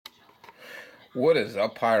What is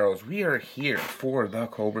up, Pyros? We are here for the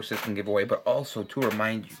Cobra system giveaway, but also to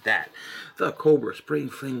remind you that the Cobra Spring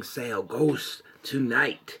Fling sale goes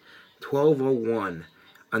tonight, 12:01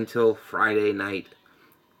 until Friday night,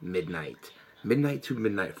 midnight. Midnight to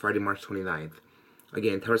midnight, Friday, March 29th.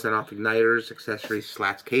 Again, 10% off igniters, accessories,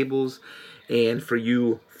 slats, cables, and for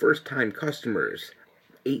you first-time customers,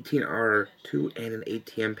 18R2 and an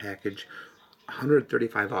ATM package,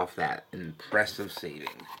 135 off that. Impressive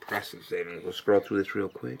savings. Impressive savings. We'll scroll through this real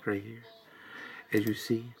quick right here. As you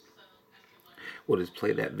see, we'll just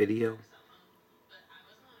play that video.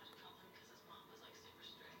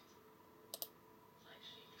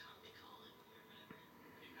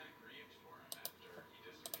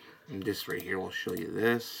 And this right here will show you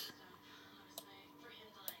this.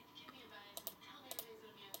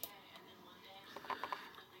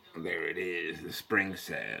 There it is, the spring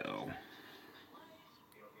sale.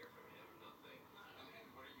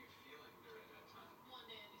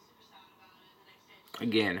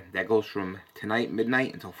 Again, that goes from tonight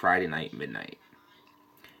midnight until Friday night midnight.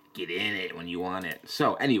 Get in it when you want it.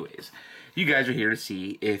 So anyways, you guys are here to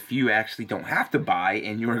see if you actually don't have to buy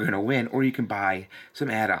and you're going to win, or you can buy some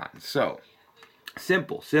add-ons. So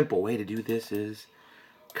simple way to do this is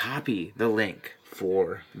copy the link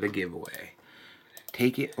for the giveaway.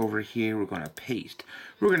 Take it over here. We're going to paste.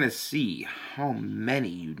 We're going to see how many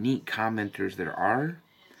unique commenters there are.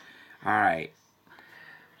 Alright.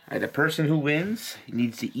 The person who wins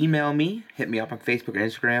needs to email me. Hit me up on Facebook and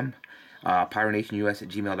Instagram.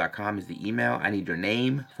 pyronationus@gmail.com is the email. I need your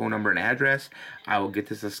name, phone number, and address. I will get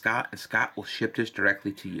this to Scott, and Scott will ship this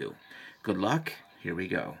directly to you. Good luck. Here we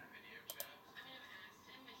go.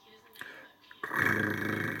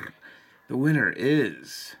 The winner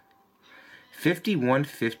is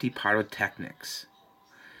 5150 Pyrotechnics.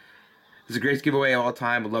 This is the greatest giveaway of all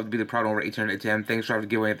time. Would love to be the proud owner of 810. Thanks for the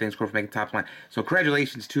giveaway, and thanks for making top line. So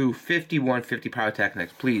congratulations to 5150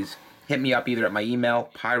 Pyrotechnics. Please hit me up either at my email,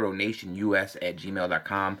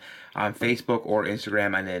 pyronationus@gmail.com, on Facebook or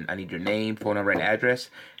Instagram, and then I need your name, phone number, and address,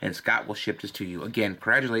 and Scott will ship this to you. Again,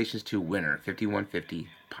 congratulations to winner 5150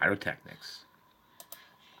 Pyrotechnics.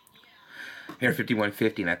 Here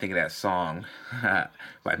 5150, and I think of that song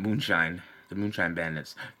by Moonshine, the Moonshine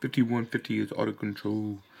Bandits. 5150 is out of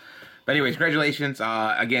control. But anyways, congratulations.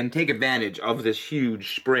 Again, take advantage of this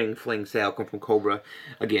huge spring fling sale come from Cobra.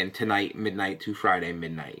 Again, tonight, midnight to Friday,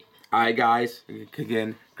 midnight. Alright, guys.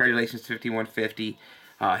 Again, congratulations to 5150.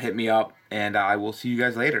 Hit me up, and I will see you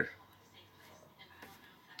guys later.